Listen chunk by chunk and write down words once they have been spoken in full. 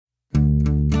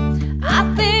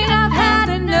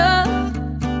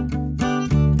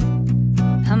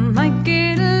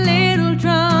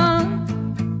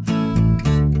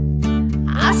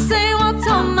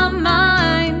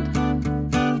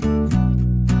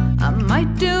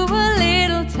might do a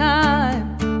little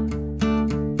time,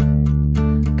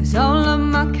 'cause all of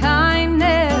my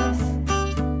kindness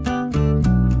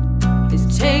is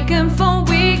taken for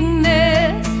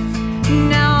weakness.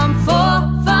 Now I'm 4,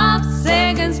 5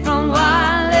 seconds from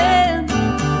wildin',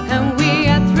 and we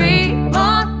got 3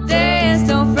 more days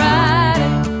till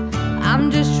Friday.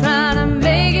 I'm just trying to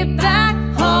make it back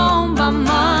home by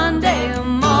Monday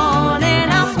morning.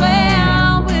 I swear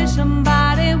I wish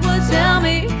somebody would tell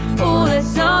me, oh,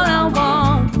 that's all I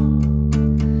want.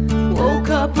 Woke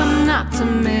up an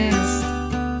optimist,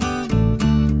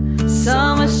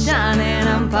 summer's shining,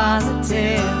 I'm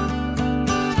positive.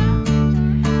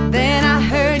 Then I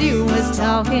heard you was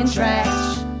talking trash.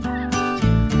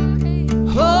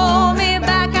 Hold me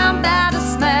back, I'm about to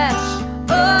smash.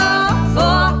 Oh,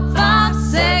 4, 5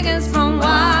 seconds from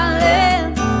wildin',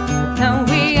 and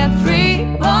we got 3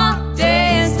 more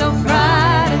days till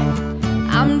Friday.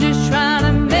 I'm just trying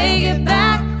to make it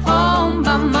back home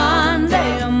by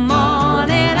Monday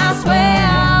morning. I swear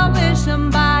I wish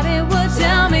somebody would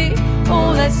tell me, oh,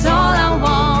 that's all I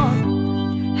want.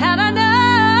 Had I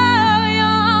known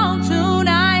you on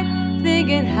tonight,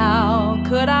 thinking how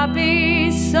could I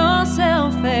be so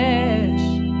selfish?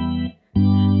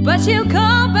 But you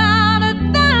call about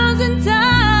 1,000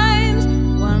 times,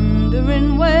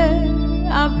 wondering where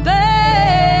I've been.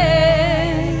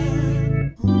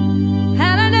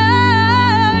 Had I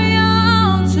known you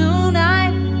on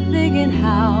tonight, thinking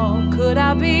how could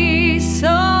I be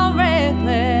so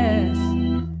reckless?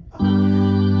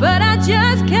 But I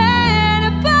just can't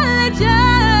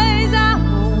apologize. I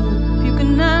hope you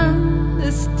can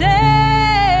understand.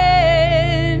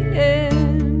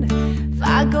 If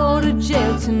I go to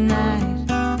jail tonight,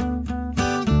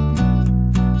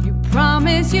 you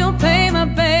promise you'll pay my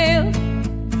bail,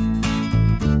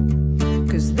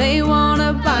 'cause they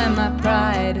wanna buy my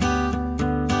pride.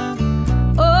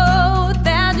 Oh,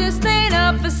 that just ain't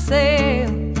up for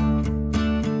sale,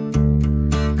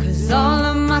 'cause all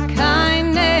of my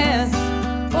kindness,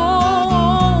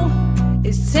 oh,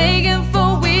 is taken for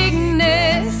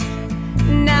weakness.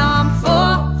 Now I'm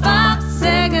 4, 5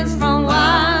 seconds from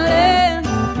wildin',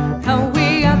 and we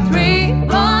got 3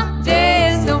 more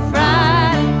days till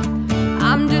Friday.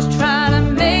 I'm just trying to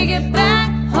make it back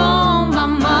home by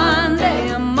Monday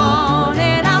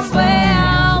morning. I swear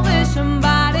I wish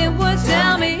somebody would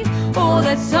tell me, oh,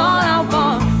 that's all